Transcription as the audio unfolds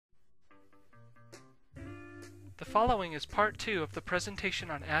following is part 2 of the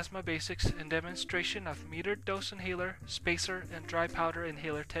presentation on asthma basics and demonstration of metered dose inhaler, spacer, and dry powder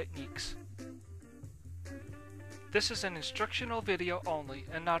inhaler techniques. This is an instructional video only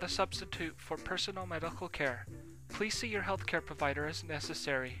and not a substitute for personal medical care. Please see your healthcare provider as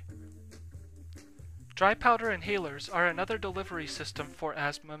necessary. Dry powder inhalers are another delivery system for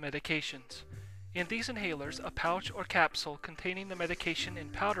asthma medications. In these inhalers, a pouch or capsule containing the medication in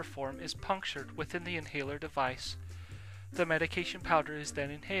powder form is punctured within the inhaler device. The medication powder is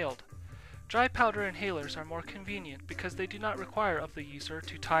then inhaled. Dry powder inhalers are more convenient because they do not require of the user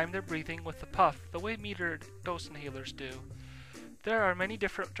to time their breathing with the puff the way metered dose inhalers do. There are many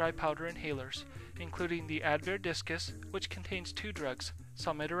different dry powder inhalers, including the Advair Discus, which contains two drugs,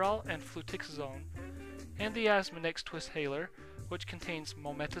 salmeterol and fluticasone, and the Asthma Twisthaler, which contains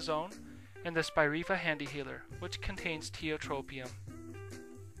mometasone, and the Spiriva Handihaler, which contains tiotropium.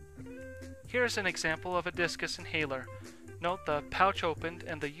 Here is an example of a discus inhaler. Note the pouch opened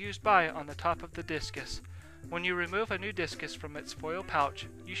and the used by on the top of the discus. When you remove a new discus from its foil pouch,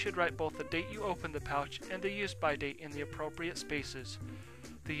 you should write both the date you opened the pouch and the used by date in the appropriate spaces.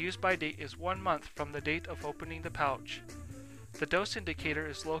 The used by date is 1 month from the date of opening the pouch. The dose indicator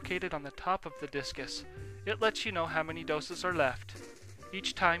is located on the top of the discus. It lets you know how many doses are left.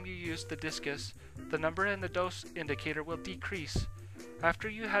 Each time you use the discus, the number in the dose indicator will decrease. After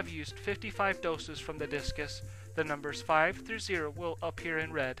you have used 55 doses from the discus, the numbers 5 through 0 will appear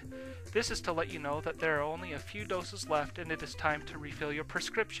in red. This is to let you know that there are only a few doses left and it is time to refill your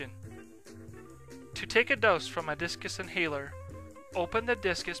prescription. To take a dose from a discus inhaler, open the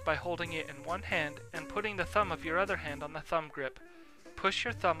discus by holding it in one hand and putting the thumb of your other hand on the thumb grip. Push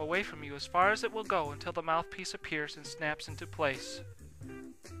your thumb away from you as far as it will go until the mouthpiece appears and snaps into place.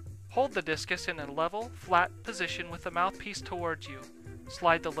 Hold the discus in a level, flat position with the mouthpiece towards you.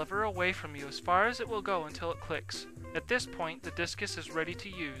 Slide the lever away from you as far as it will go until it clicks. At this point, the discus is ready to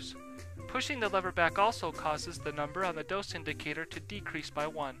use. Pushing the lever back also causes the number on the dose indicator to decrease by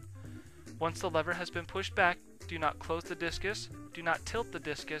 1. Once the lever has been pushed back, do not close the discus, do not tilt the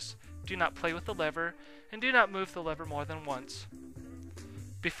discus, do not play with the lever, and do not move the lever more than once.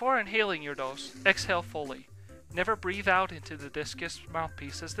 Before inhaling your dose, exhale fully. Never breathe out into the discus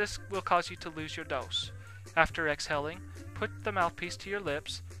mouthpiece, as this will cause you to lose your dose. After exhaling, put the mouthpiece to your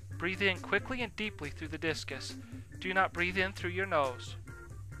lips. Breathe in quickly and deeply through the discus. Do not breathe in through your nose.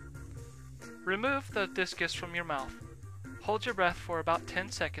 Remove the discus from your mouth. Hold your breath for about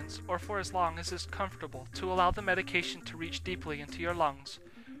 10 seconds or for as long as is comfortable to allow the medication to reach deeply into your lungs.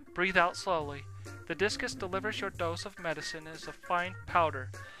 Breathe out slowly. The discus delivers your dose of medicine as a fine powder,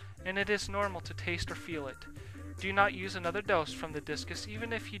 and it is normal to taste or feel it. Do not use another dose from the discus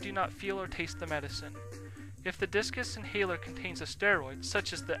even if you do not feel or taste the medicine. If the discus inhaler contains a steroid,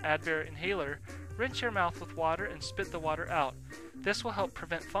 such as the Advair inhaler, rinse your mouth with water and spit the water out. This will help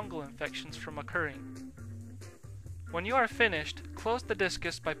prevent fungal infections from occurring. When you are finished, close the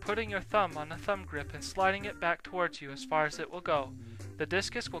discus by putting your thumb on the thumb grip and sliding it back towards you as far as it will go. The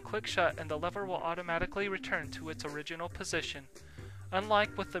discus will click shut and the lever will automatically return to its original position.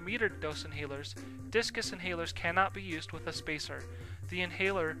 Unlike with the metered dose inhalers, discus inhalers cannot be used with a spacer. The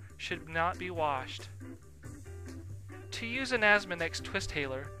inhaler should not be washed. To use an Asthma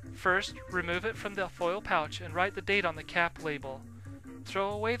Twisthaler, first remove it from the foil pouch and write the date on the cap label.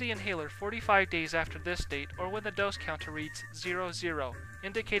 Throw away the inhaler 45 days after this date or when the dose counter reads 00,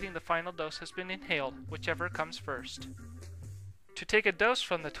 indicating the final dose has been inhaled, whichever comes first. To take a dose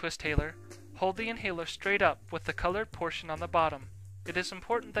from the Twisthaler, hold the inhaler straight up with the colored portion on the bottom. It is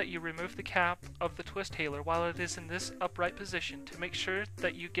important that you remove the cap of the Twisthaler while it is in this upright position to make sure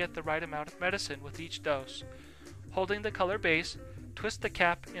that you get the right amount of medicine with each dose. Holding the color base, twist the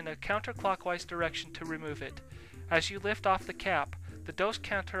cap in a counterclockwise direction to remove it. As you lift off the cap, the dose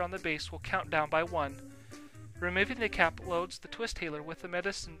counter on the base will count down by 1. Removing the cap loads the Twisthaler with the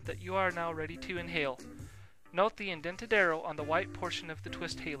medicine that you are now ready to inhale. Note the indented arrow on the white portion of the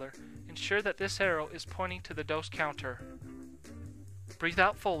Twisthaler. Ensure that this arrow is pointing to the dose counter. Breathe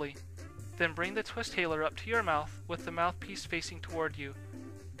out fully, then bring the Twisthaler up to your mouth with the mouthpiece facing toward you.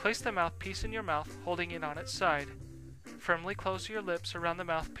 Place the mouthpiece in your mouth, holding it on its side. Firmly close your lips around the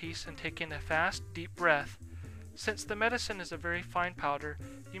mouthpiece and take in a fast, deep breath. Since the medicine is a very fine powder,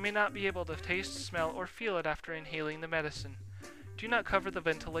 you may not be able to taste, smell, or feel it after inhaling the medicine. Do not cover the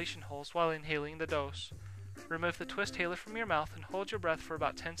ventilation holes while inhaling the dose. Remove the Twisthaler from your mouth and hold your breath for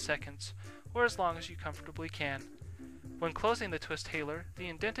about 10 seconds, or as long as you comfortably can. When closing the Twisthaler, the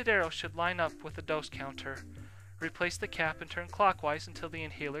indented arrow should line up with the dose counter. Replace the cap and turn clockwise until the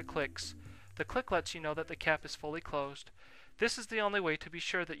inhaler clicks. The click lets you know that the cap is fully closed. This is the only way to be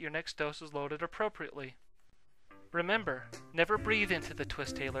sure that your next dose is loaded appropriately. Remember, never breathe into the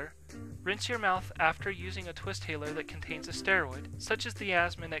twistaler. Rinse your mouth after using a twistaler that contains a steroid, such as the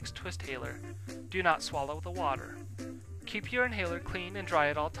Asthma twistaler. Do not swallow the water. Keep your inhaler clean and dry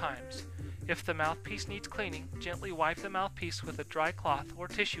at all times. If the mouthpiece needs cleaning, gently wipe the mouthpiece with a dry cloth or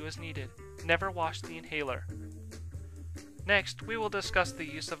tissue as needed. Never wash the inhaler. Next, we will discuss the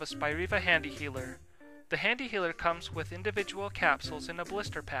use of a Spiriva Handy Healer. The Handy Healer comes with individual capsules in a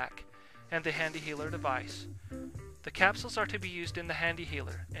blister pack and the Handy Healer device. The capsules are to be used in the Handy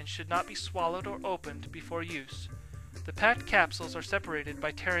Healer and should not be swallowed or opened before use. The packed capsules are separated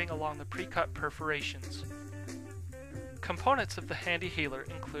by tearing along the pre-cut perforations. Components of the Handy Healer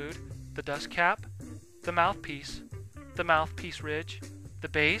include the dust cap, the mouthpiece ridge, the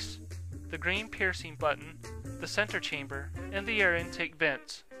base, the green piercing button, the center chamber, and the air intake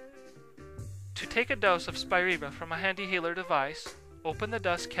vents. To take a dose of Spiriva from a Handy Healer device, open the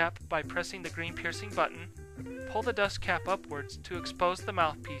dust cap by pressing the green piercing button. Pull the dust cap upwards to expose the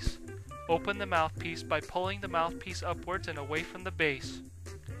mouthpiece. Open the mouthpiece by pulling the mouthpiece upwards and away from the base.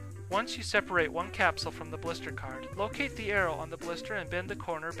 Once you separate one capsule from the blister card, locate the arrow on the blister and bend the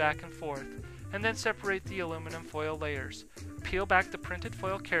corner back and forth, and then separate the aluminum foil layers. Peel back the printed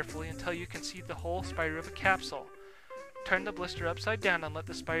foil carefully until you can see the whole Spiriva capsule. Turn the blister upside down and let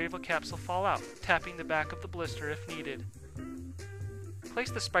the Spiriva capsule fall out, tapping the back of the blister if needed. Place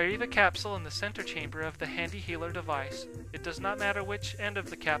the Spiriva capsule in the center chamber of the Handy Healer device. It does not matter which end of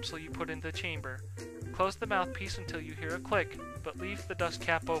the capsule you put in the chamber. Close the mouthpiece until you hear a click, but leave the dust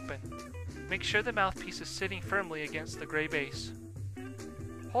cap open. Make sure the mouthpiece is sitting firmly against the gray base.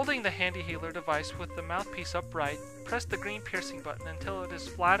 Holding the Handy Healer device with the mouthpiece upright, press the green piercing button until it is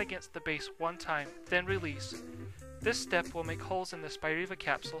flat against the base one time, then release. This step will make holes in the Spiriva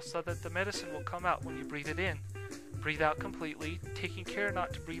capsule so that the medicine will come out when you breathe it in. Breathe out completely, taking care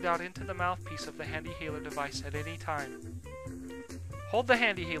not to breathe out into the mouthpiece of the Handy Healer device at any time. Hold the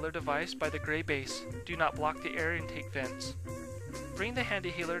Handy Healer device by the gray base. Do not block the air intake vents. Bring the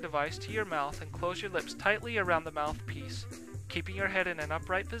Handy Healer device to your mouth and close your lips tightly around the mouthpiece. Keeping your head in an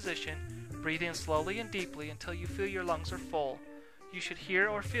upright position, breathe in slowly and deeply until you feel your lungs are full. You should hear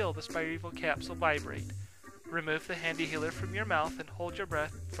or feel the Spiriva capsule vibrate. Remove the Handy Healer from your mouth and hold your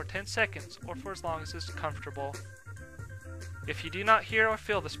breath for 10 seconds or for as long as is comfortable. If you do not hear or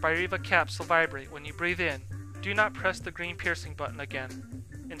feel the Spiriva capsule vibrate when you breathe in, do not press the green piercing button again.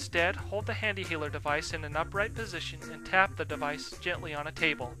 Instead, hold the Handy Healer device in an upright position and tap the device gently on a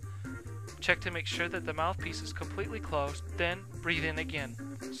table. Check to make sure that the mouthpiece is completely closed, then breathe in again,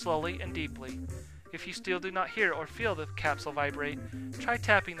 slowly and deeply. If you still do not hear or feel the capsule vibrate, try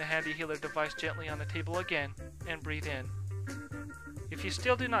tapping the Handy Healer device gently on the table again and breathe in. If you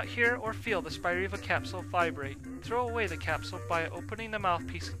still do not hear or feel the Spiriva capsule vibrate, throw away the capsule by opening the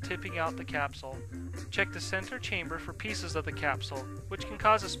mouthpiece and tipping out the capsule. Check the center chamber for pieces of the capsule, which can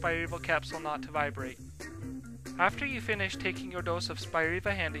cause a Spiriva capsule not to vibrate. After you finish taking your dose of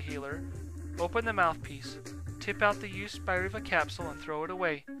Spiriva Handy Healer, open the mouthpiece, tip out the used Spiriva capsule and throw it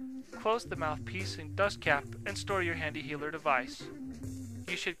away. Close the mouthpiece and dust cap and store your Handy Healer device.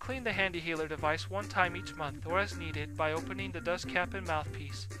 You should clean the Handy Healer device one time each month or as needed by opening the dust cap and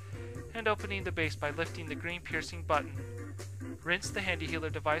mouthpiece, and opening the base by lifting the green piercing button. Rinse the Handy Healer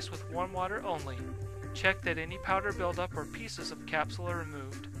device with warm water only. Check that any powder buildup or pieces of capsule are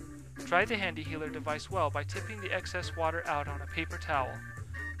removed. Dry the Handy Healer device well by tipping the excess water out on a paper towel.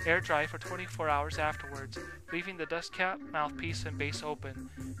 Air dry for 24 hours afterwards, leaving the dust cap, mouthpiece, and base open.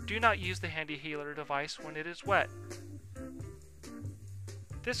 Do not use the Handy Healer device when it is wet.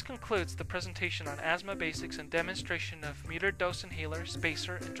 This concludes the presentation on asthma basics and demonstration of metered dose inhaler,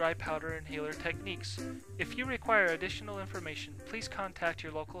 spacer, and dry powder inhaler techniques. If you require additional information, please contact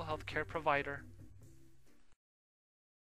your local healthcare provider.